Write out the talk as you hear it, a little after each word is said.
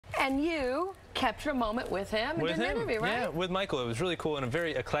And you captured a moment with him and did an interview, right? Yeah, with Michael. It was really cool and a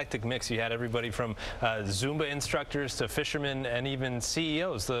very eclectic mix. You had everybody from Zumba instructors to fishermen and even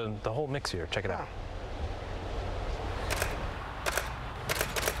CEOs, the whole mix here. Check it out.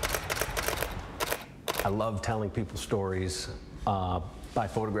 I love telling people stories by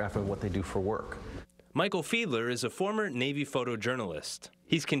photographing what they do for work. Michael Fiedler is a former Navy photojournalist.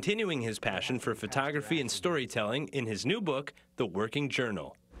 He's continuing his passion for photography and storytelling in his new book, The Working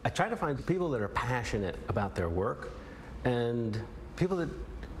Journal. I try to find people that are passionate about their work and people that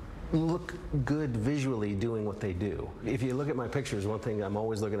look good visually doing what they do. If you look at my pictures, one thing, I'm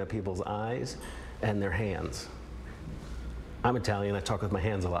always looking at people's eyes and their hands. I'm Italian, I talk with my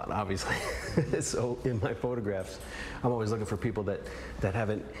hands a lot, obviously. So in my photographs, I'm always looking for people that have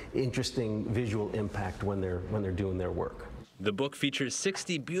an interesting visual impact when they're doing their work. The book features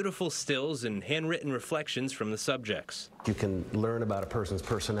 60 beautiful stills and handwritten reflections from the subjects. You can learn about a person's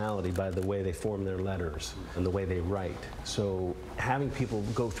personality by the way they form their letters and the way they write. So having people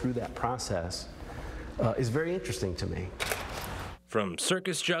go through that process is very interesting to me. From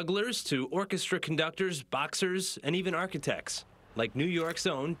circus jugglers to orchestra conductors, boxers, and even architects, like New York's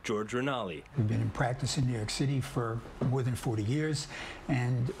own George Ranalli. We've been in practice in New York City for more than 40 years,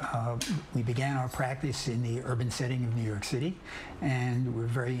 and we began our practice in the urban setting of New York City, and we're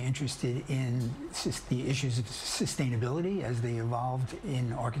very interested in the issues of sustainability as they evolved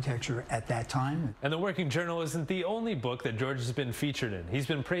in architecture at that time. And The Working Journal isn't the only book that George has been featured in. He's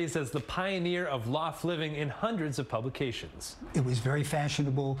been praised as the pioneer of loft living in hundreds of publications. It was very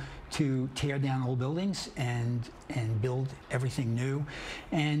fashionable to tear down old buildings and build everything new,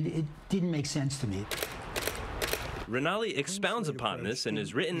 and it didn't make sense to me. Ranalli expounds upon this in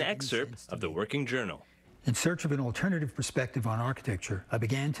his written excerpt of The Working Journal. In search of an alternative perspective on architecture, I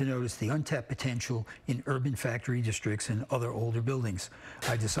began to notice the untapped potential in urban factory districts and other older buildings.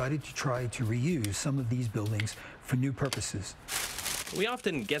 I decided to try to reuse some of these buildings for new purposes. We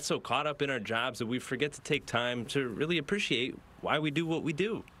often get so caught up in our jobs that we forget to take time to really appreciate why we do what we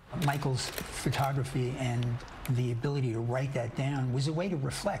do. Michael's photography and the ability to write that down was a way to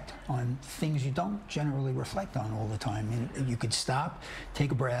reflect on things you don't generally reflect on all the time. And you could stop,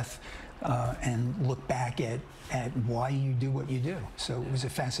 take a breath, and look back at why you do what you do. So it was a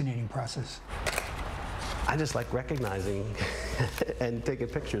fascinating process. I just like recognizing and taking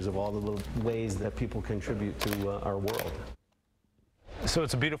pictures of all the little ways that people contribute to our world. So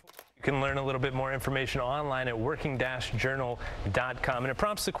it's a beautiful. You can learn a little bit more information online at working-journal.com. And it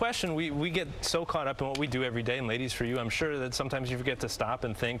prompts the question, we get so caught up in what we do every day, and ladies, for you, I'm sure that sometimes you forget to stop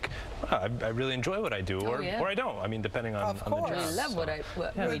and think, oh, I really enjoy what I do, or I don't. I mean, depending on the job. I love what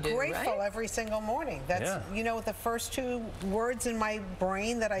we do, We're grateful right? every single morning. That's, you know, the first two words in my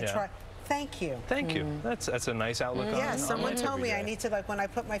brain that I try. Thank you. Thank you. That's a nice outlook on it. Yeah, someone told me I need to, like, when I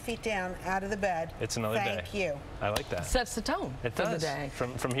put my feet down out of the bed, it's another day. Thank you. I like that. Sets the tone it for does. the day.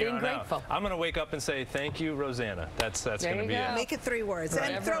 From here Being on grateful. out. I'm going to wake up and say, thank you, Rosanna. That's going to be it. Make it 3 words.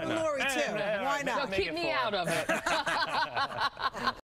 Right. And throw Lori, too. Why not? So keep me out of it.